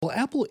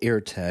Apple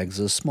Airtags,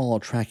 a small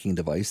tracking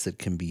device that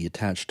can be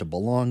attached to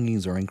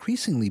belongings, are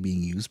increasingly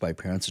being used by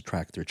parents to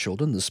track their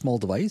children. The small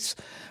device,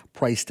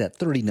 priced at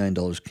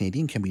 $39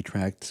 Canadian, can be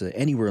tracked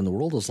anywhere in the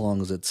world as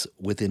long as it's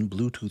within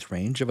Bluetooth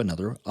range of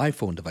another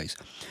iPhone device.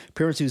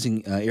 Parents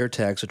using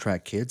Airtags to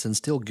track kids and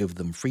still give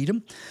them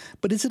freedom.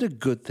 But is it a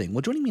good thing?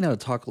 Well, joining me now to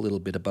talk a little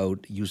bit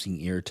about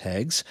using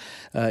Airtags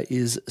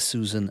is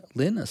Susan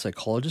Lin, a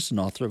psychologist and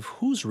author of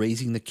Who's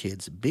Raising the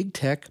Kids? Big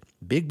Tech,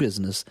 Big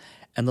Business,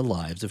 and the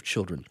Lives of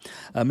Children.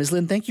 Ms.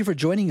 Lin, thank you for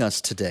joining us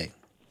today.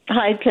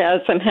 Hi,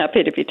 Jazz. I'm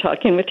happy to be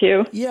talking with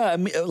you. Yeah,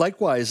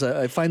 likewise.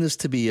 I find this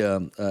to be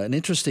an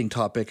interesting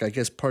topic, I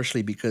guess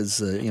partially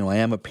because, I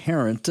am a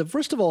parent.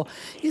 First of all,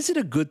 is it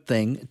a good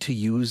thing to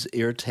use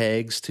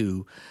AirTags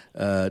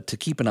to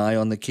keep an eye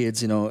on the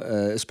kids,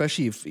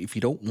 especially if you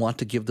don't want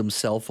to give them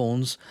cell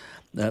phones?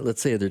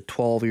 Let's say they're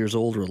 12 years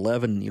old or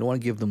 11. You don't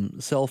want to give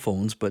them cell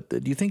phones, but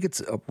do you think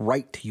it's a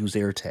right to use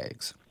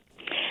AirTags?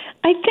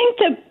 I think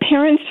that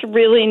parents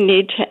really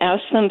need to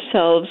ask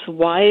themselves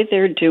why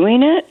they're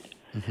doing it.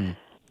 Mm-hmm.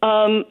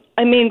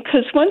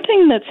 Because one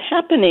thing that's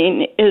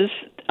happening is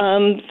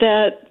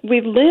that we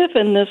live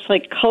in this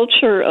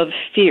culture of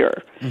fear,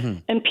 mm-hmm.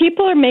 and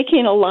people are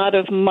making a lot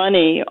of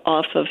money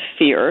off of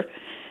fear.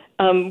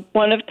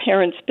 One of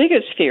parents'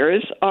 biggest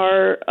fears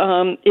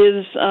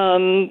is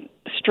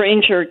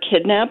stranger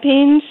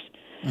kidnappings,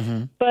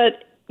 mm-hmm.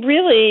 but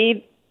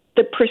really,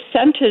 the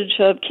percentage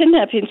of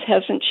kidnappings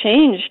hasn't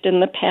changed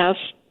in the past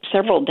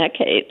several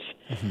decades.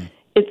 Mm-hmm.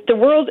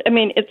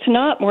 It's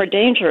not more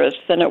dangerous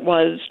than it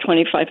was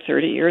 25,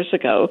 30 years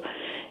ago,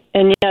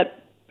 and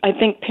yet I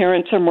think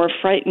parents are more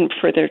frightened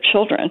for their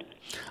children.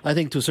 I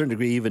think to a certain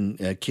degree, even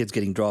kids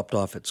getting dropped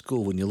off at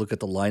school, when you look at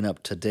the lineup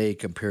today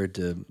compared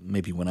to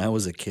maybe when I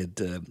was a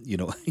kid,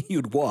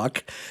 you'd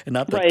walk. And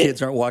not that right.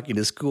 Kids aren't walking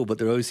to school, but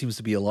there always seems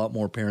to be a lot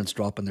more parents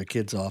dropping their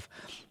kids off,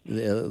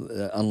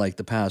 unlike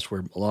the past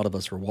where a lot of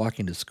us were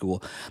walking to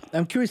school.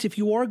 I'm curious, if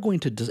you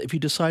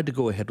decide to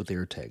go ahead with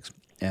AirTags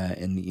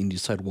and you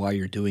decide why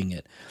you're doing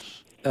it,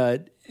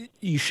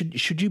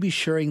 should you be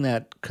sharing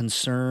that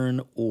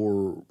concern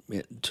or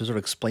to sort of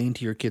explain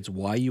to your kids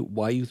why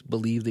you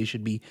believe they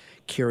should be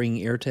carrying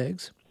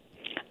AirTags?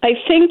 I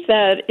think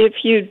that if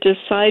you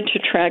decide to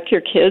track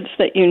your kids,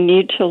 that you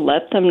need to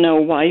let them know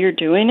why you're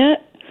doing it.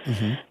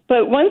 Mm-hmm.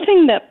 But one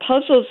thing that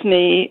puzzles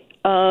me,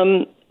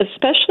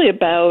 especially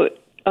about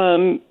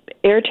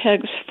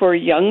AirTags for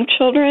young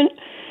children,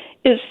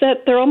 is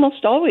that they're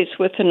almost always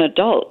with an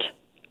adult.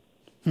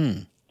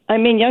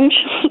 Young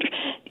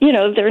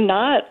children, they're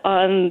not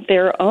on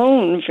their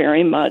own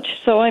very much.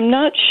 So I'm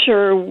not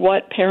sure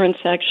what parents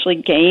actually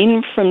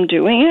gain from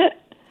doing it.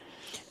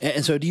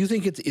 And so do you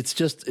think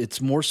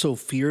it's more so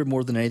fear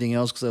more than anything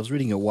else? Because I was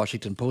reading a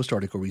Washington Post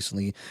article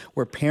recently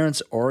where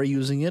parents are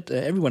using it.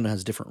 Everyone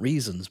has different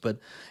reasons, but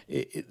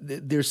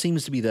there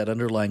seems to be that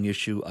underlying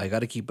issue. I got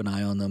to keep an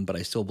eye on them, but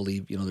I still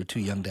believe, they're too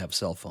young to have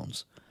cell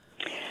phones.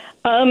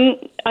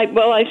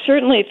 I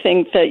certainly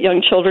think that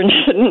young children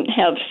shouldn't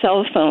have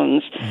cell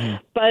phones, mm-hmm.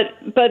 but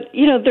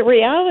the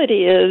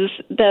reality is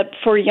that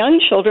for young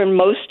children,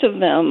 most of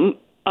them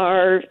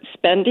are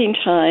spending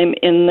time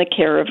in the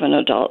care of an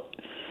adult.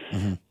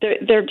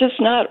 Mm-hmm. They're just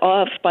not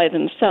off by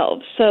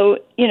themselves. So,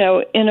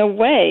 in a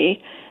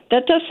way,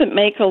 that doesn't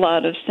make a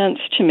lot of sense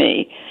to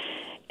me.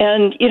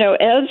 And,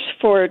 as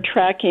for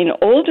tracking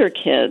older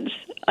kids,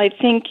 I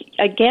think,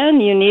 again,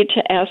 you need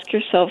to ask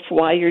yourself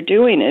why you're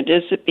doing it.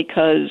 Is it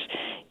because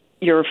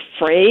you're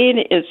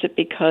afraid? Is it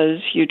because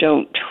you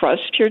don't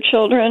trust your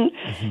children?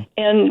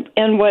 Mm-hmm.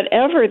 And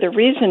whatever the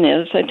reason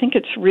is, I think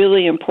it's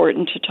really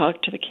important to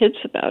talk to the kids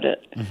about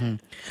it.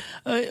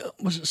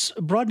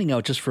 Mm-hmm. Broadening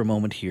out just for a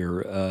moment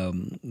here,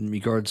 in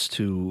regards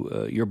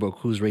to your book,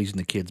 Who's Raising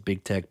the Kids?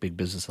 Big Tech, Big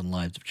Business, and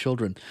Lives of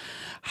Children.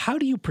 How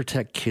do you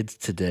protect kids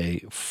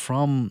today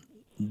from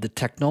the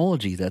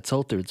technology that's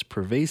out there? It's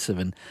pervasive,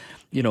 and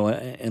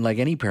and like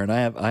any parent,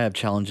 I have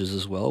challenges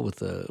as well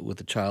with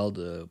a child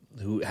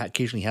who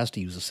occasionally has to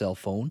use a cell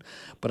phone,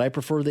 but I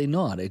prefer they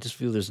not. I just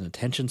feel there's an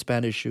attention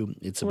span issue.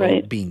 It's about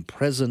right. being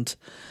present,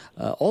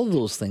 all of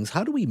those things.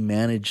 How do we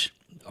manage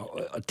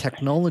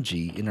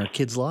technology in our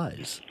kids'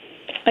 lives?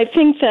 I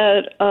think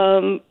that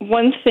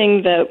one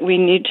thing that we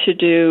need to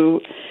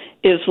do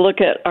is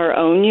look at our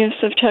own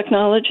use of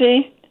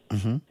technology.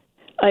 Mm-hmm.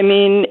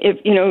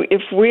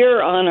 If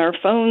we're on our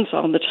phones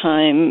all the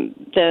time,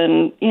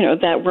 then,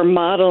 that we're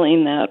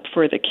modeling that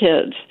for the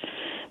kids.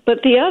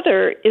 But the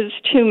other is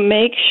to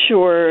make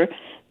sure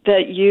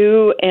that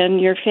you and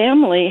your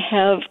family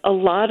have a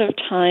lot of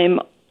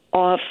time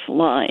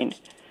offline.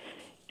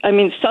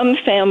 Some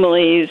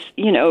families,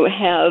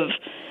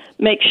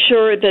 make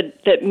sure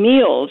that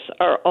meals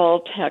are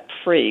all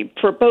tech-free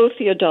for both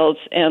the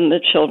adults and the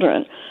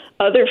children.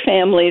 Other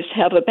families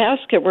have a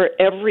basket where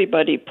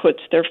everybody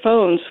puts their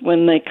phones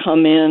when they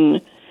come in,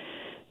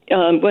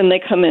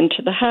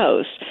 into the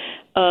house.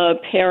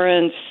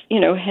 Parents,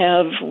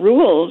 have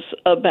rules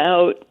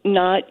about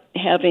not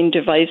having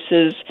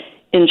devices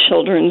in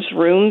children's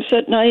rooms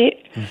at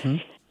night. Mm-hmm.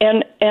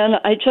 And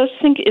I just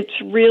think it's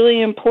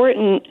really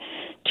important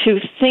to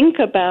think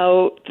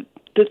about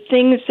the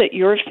things that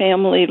your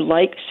family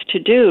likes to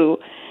do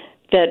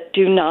that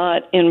do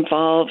not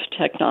involve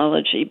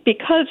technology.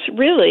 Because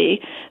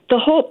really, the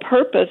whole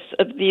purpose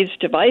of these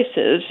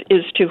devices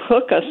is to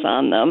hook us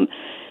on them.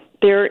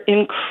 They're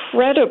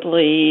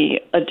incredibly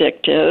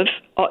addictive.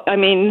 I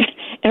mean,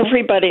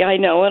 everybody I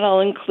know, and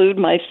I'll include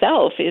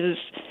myself, is,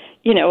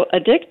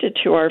 addicted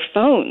to our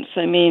phones.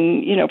 I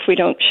mean, if we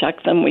don't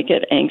check them, we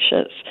get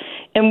anxious.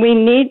 And we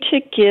need to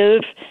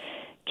give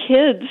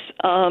kids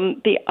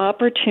the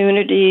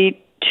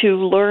opportunity to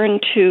learn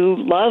to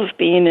love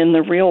being in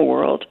the real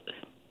world.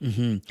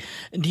 Mm-hmm.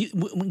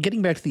 And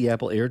getting back to the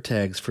Apple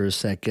Airtags for a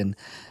second,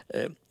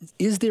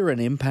 is there an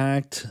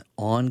impact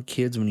on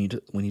kids when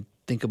you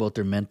think about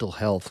their mental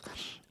health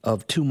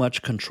of too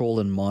much control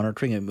and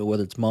monitoring,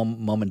 whether it's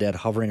mom and dad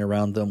hovering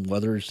around them,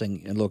 whether it's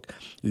saying, and look,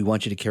 we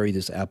want you to carry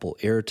this Apple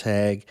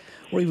AirTag,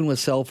 or even with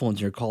cell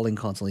phones, you're calling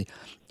constantly.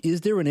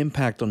 Is there an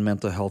impact on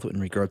mental health in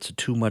regards to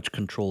too much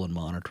control and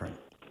monitoring?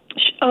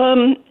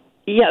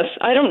 Yes,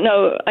 I don't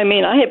know. I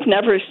mean, I have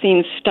never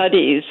seen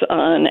studies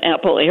on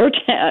Apple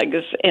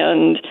AirTags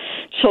and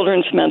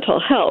children's mental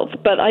health,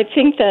 but I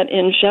think that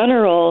in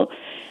general,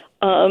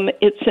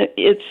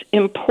 it's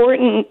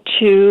important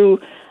to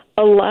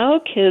allow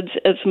kids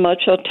as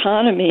much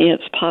autonomy as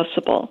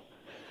possible.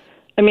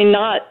 I mean,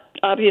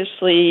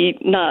 obviously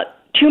not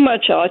too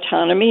much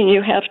autonomy, and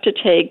you have to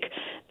take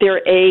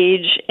their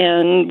age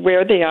and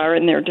where they are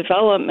in their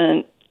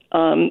development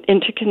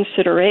into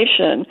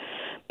consideration.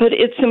 But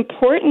it's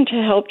important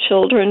to help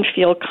children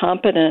feel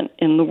competent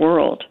in the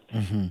world.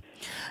 Mm-hmm.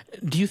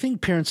 Do you think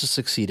parents are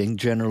succeeding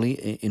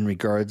generally in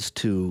regards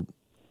to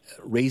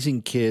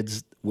raising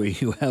kids where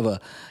you have a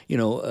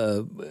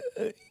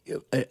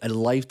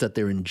life that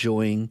they're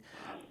enjoying,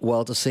 while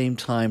at the same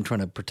time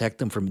trying to protect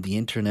them from the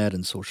internet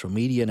and social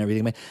media and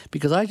everything?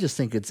 Because I just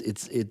think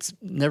it's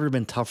never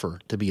been tougher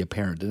to be a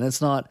parent, and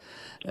it's not.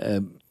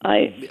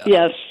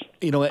 Yes.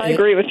 I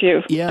agree with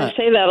you. Yeah. I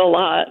say that a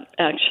lot,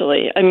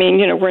 actually. I mean,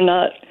 we're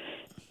not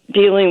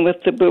dealing with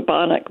the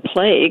bubonic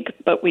plague,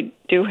 but we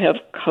do have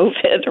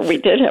COVID, or we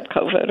did have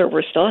COVID, or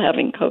we're still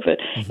having COVID.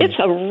 Mm-hmm. It's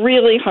a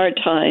really hard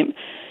time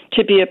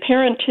to be a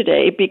parent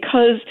today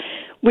because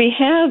we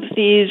have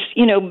these,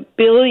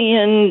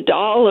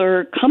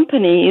 billion-dollar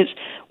companies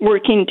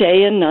working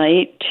day and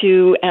night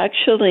to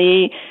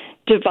actually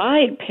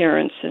divide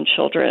parents and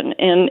children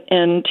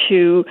and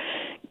to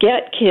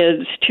get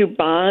kids to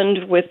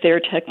bond with their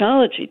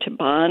technology, to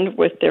bond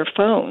with their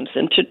phones,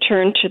 and to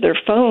turn to their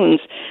phones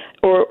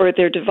or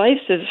their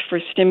devices for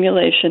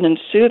stimulation and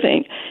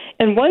soothing.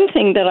 And one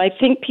thing that I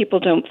think people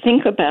don't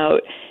think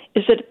about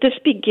is that this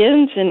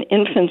begins in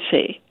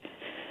infancy.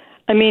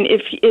 I mean,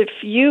 if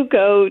you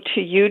go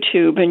to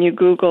YouTube and you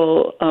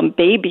Google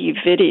baby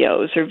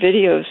videos or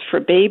videos for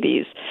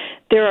babies,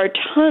 there are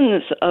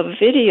tons of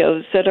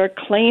videos that are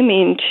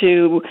claiming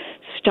to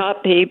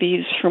stop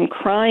babies from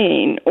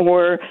crying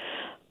or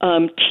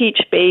teach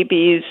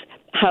babies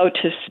how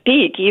to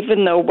speak,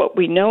 even though what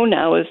we know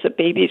now is that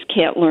babies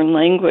can't learn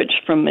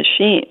language from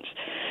machines.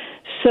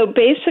 So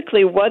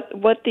basically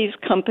what these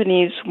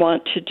companies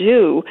want to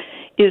do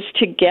is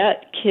to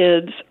get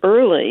kids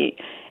early.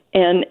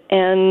 And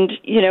in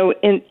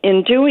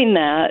doing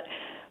that,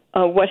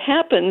 what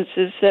happens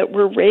is that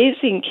we're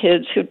raising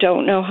kids who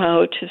don't know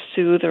how to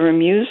soothe or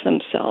amuse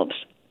themselves.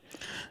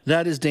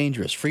 That is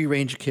dangerous.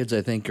 Free-range kids,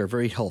 I think, are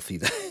very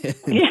healthy.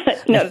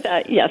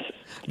 Yes.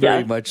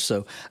 Very much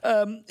so.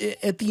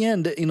 At the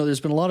end, there's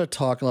been a lot of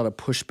talk, a lot of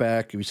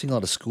pushback. We're seeing a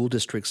lot of school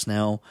districts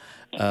now.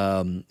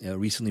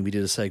 Recently, we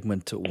did a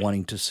segment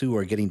wanting to sue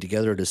or getting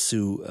together to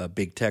sue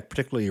big tech,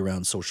 particularly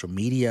around social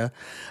media.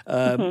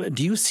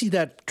 Do you see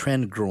that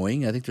trend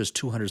growing? I think there's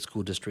 200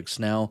 school districts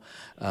now.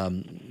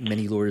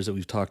 Many lawyers that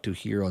we've talked to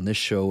here on this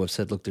show have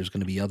said, look, there's going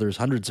to be others,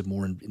 hundreds of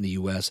more in the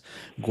U.S.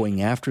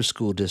 going after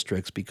school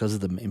districts because of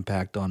the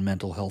impact on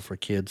mental health for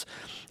kids.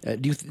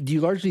 Do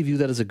you largely view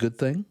that as a good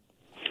thing?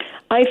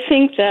 I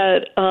think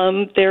that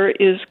there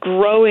is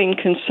growing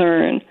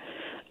concern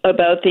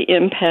about the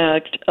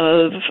impact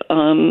of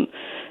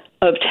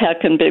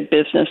tech and big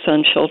business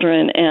on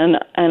children, and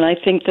I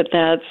think that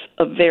that's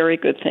a very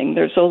good thing.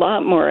 There's a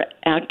lot more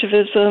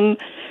activism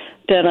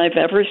than I've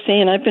ever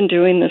seen. I've been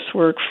doing this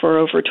work for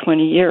over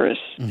 20 years,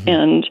 mm-hmm.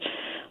 and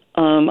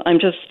I'm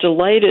just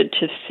delighted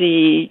to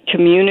see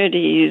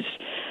communities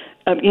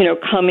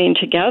coming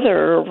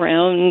together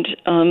around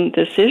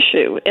this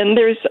issue. And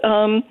there's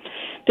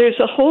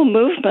a whole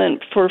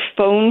movement for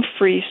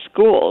phone-free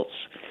schools,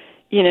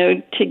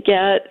 to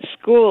get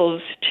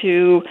schools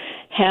to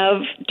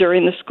have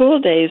during the school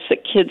days that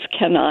kids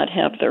cannot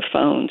have their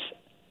phones.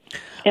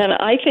 And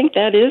I think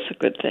that is a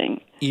good thing.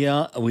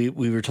 Yeah, we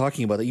were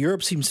talking about it.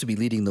 Europe seems to be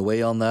leading the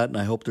way on that, and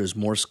I hope there's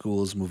more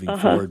schools moving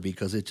forward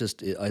because I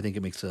think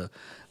it makes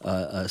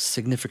a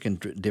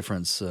significant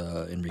difference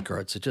in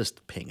regards to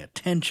just paying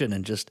attention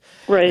and just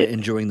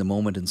enjoying the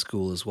moment in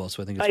school as well.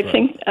 So I think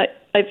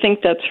I think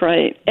that's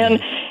right.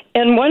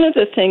 And one of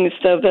the things,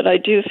 though, that I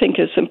do think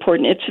is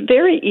important, it's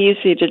very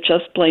easy to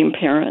just blame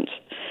parents.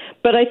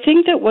 But I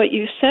think that what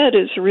you said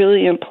is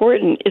really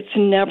important. It's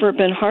never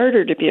been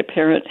harder to be a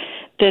parent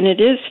than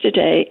it is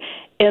today.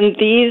 And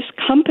these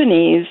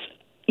companies,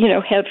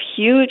 have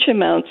huge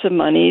amounts of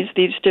money.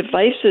 These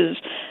devices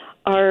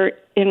are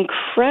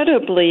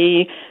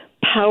incredibly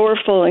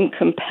powerful and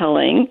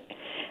compelling.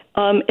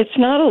 It's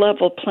not a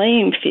level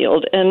playing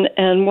field.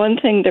 And one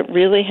thing that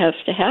really has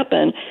to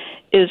happen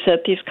is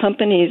that these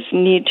companies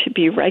need to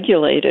be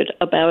regulated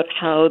about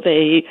how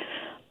they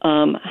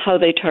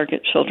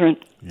target children.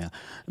 Yeah.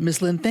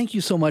 Ms. Lynn, thank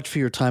you so much for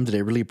your time today.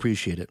 I really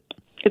appreciate it.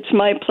 It's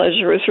my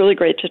pleasure. It was really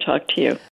great to talk to you.